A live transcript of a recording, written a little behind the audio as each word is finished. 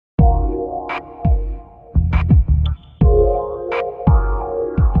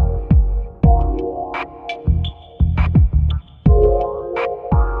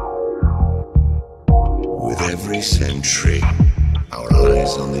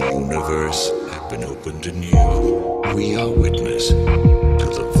the universe have been opened anew. We are witness to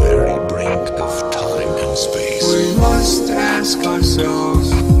the very brink of time and space. We must ask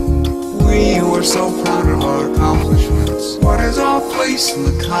ourselves, we who are so proud of our accomplishments, what is our place in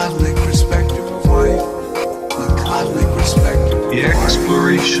the cosmic perspective of life? The cosmic perspective of The life.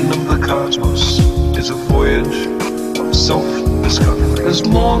 exploration of the cosmos is a voyage of self-discovery. As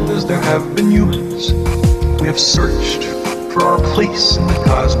long as there have been humans, we have searched for our place in the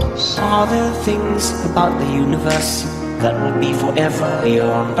cosmos. Are there things about the universe that will be forever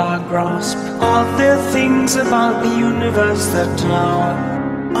beyond our grasp? Are there things about the universe that are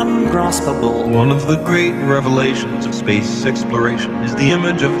ungraspable? One of the great revelations of space exploration is the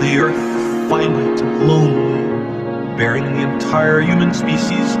image of the Earth, finite and lonely, bearing the entire human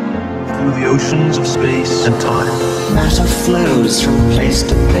species through the oceans of space and time. Matter flows from place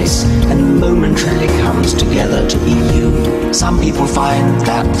to place and momentarily comes together to be you. Some people find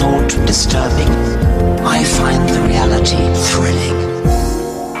that thought disturbing. I find the reality thrilling.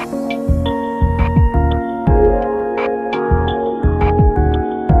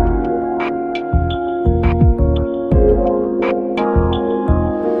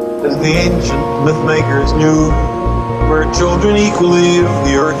 As the ancient myth-makers knew, we're children equally of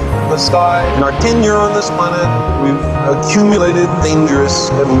the earth and the sky. In our tenure on this planet, we've accumulated dangerous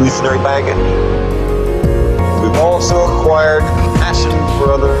evolutionary baggage. We've also acquired passion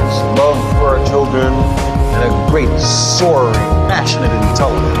for others, love for our children, and a great, soaring, passionate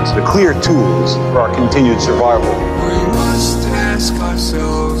intelligence, the clear tools for our continued survival. We must ask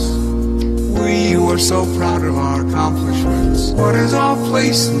ourselves, we who are so proud of our accomplishments, what is our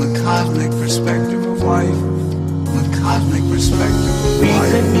place in the cosmic perspective of life? The cosmic perspective of We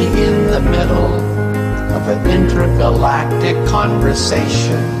life. could be in the middle of an intergalactic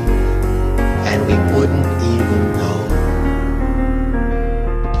conversation, and we wouldn't even know.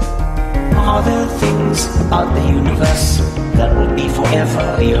 Are there things about the universe that will be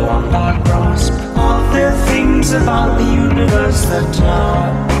forever beyond our grasp? Are there things about the universe that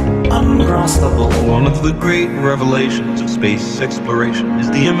are ungraspable? One of the great revelations of space exploration is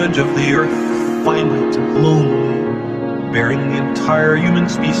the image of the Earth, finite and lonely, bearing the entire human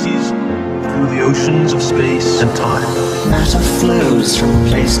species through the oceans of space and time. Matter flows from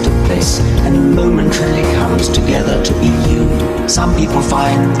place to place and momentarily comes together to be you. Some people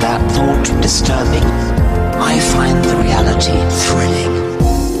find that thought disturbing. I find the reality thrilling.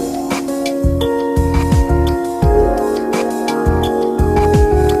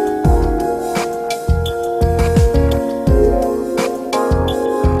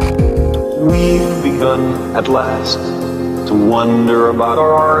 We've begun at last to wonder about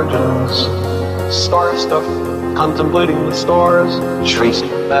our origins. Star stuff, contemplating the stars, tracing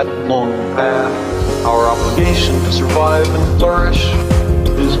that long path. Our obligation to survive and flourish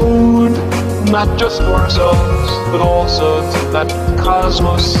is owed not just to ourselves, but also to that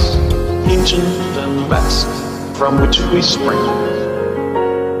cosmos, ancient and vast, from which we spring.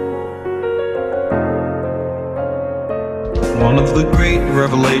 One of the great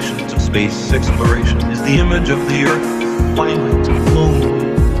revelations of space exploration is the image of the Earth, finite and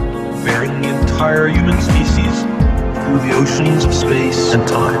lonely, bearing the entire human species through the oceans of space and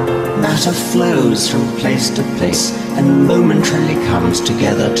time. Matter flows from place to place and momentarily comes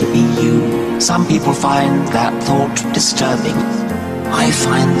together to be you. Some people find that thought disturbing. I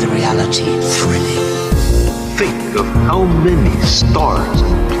find the reality thrilling. Think of how many stars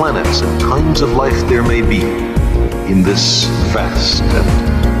and planets and kinds of life there may be in this vast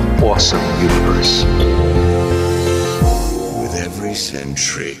and awesome universe. With every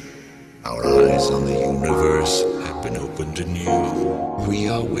century, our eyes on the universe have been opened anew. We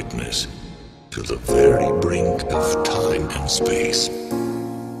are witness to the very brink of time and space.